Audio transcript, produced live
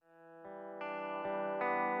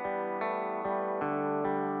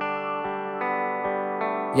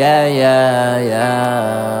Yeah, yeah,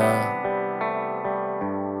 yeah.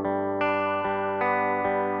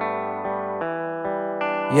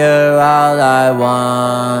 You're all I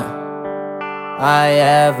want, I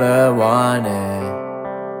ever wanted.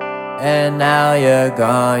 And now you're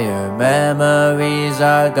gone, your memories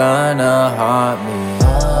are gonna haunt me.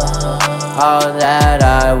 All that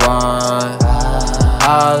I want,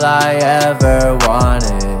 all I ever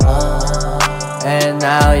wanted. And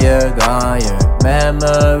now you're gone, your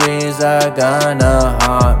memories are gonna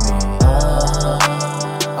haunt me.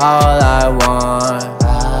 All I want,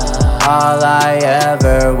 all I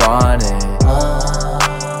ever wanted.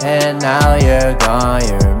 And now you're gone,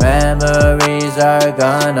 your memories are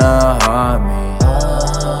gonna haunt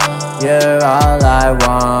me. You're all I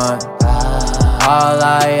want, all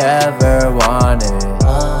I ever wanted.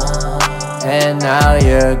 And now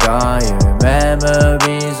you're gone, your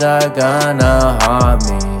memories are gonna haunt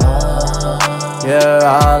me. You're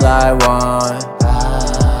all I want,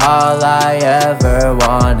 all I ever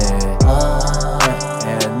wanted.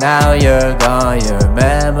 And now you're gone, your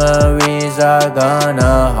memories are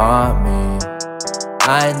gonna haunt me.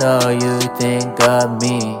 I know you think of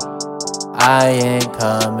me, I ain't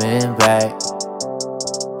coming back.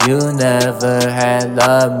 You never had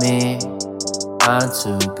loved me, I'm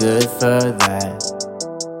too good for that.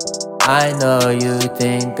 I know you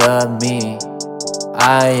think of me,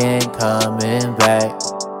 I ain't coming back.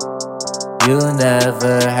 You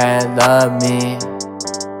never had loved me,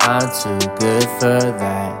 I'm too good for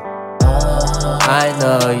that. I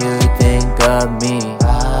know you think of me,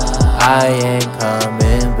 I ain't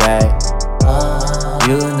coming back.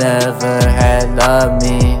 You never had loved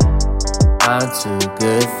me, I'm too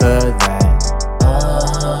good for that.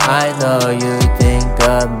 I know you think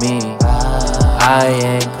of me, I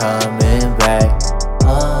ain't coming back.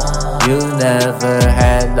 You never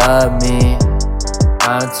had loved me,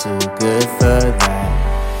 I'm too good for that.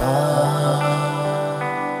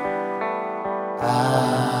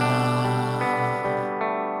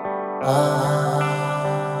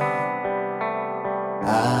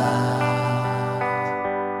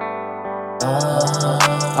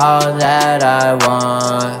 All that I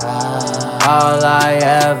want, all I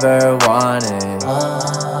ever wanted.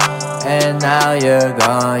 And now you're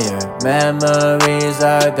gone, your memories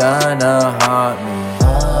are gonna haunt me.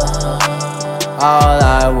 All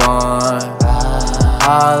I want,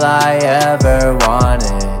 all I ever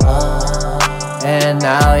wanted. And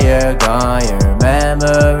now you're gone, your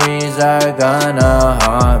memories are gonna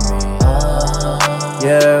haunt me.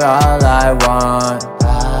 You're all I want,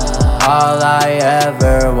 all I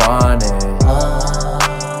ever wanted.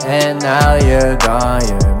 And now you're gone,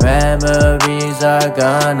 your memories are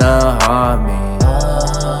gonna haunt me.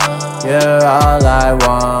 You're all I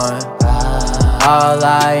want, all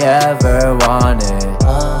I ever wanted.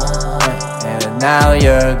 And now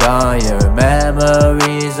you're gone, your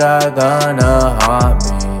memories are gonna haunt me.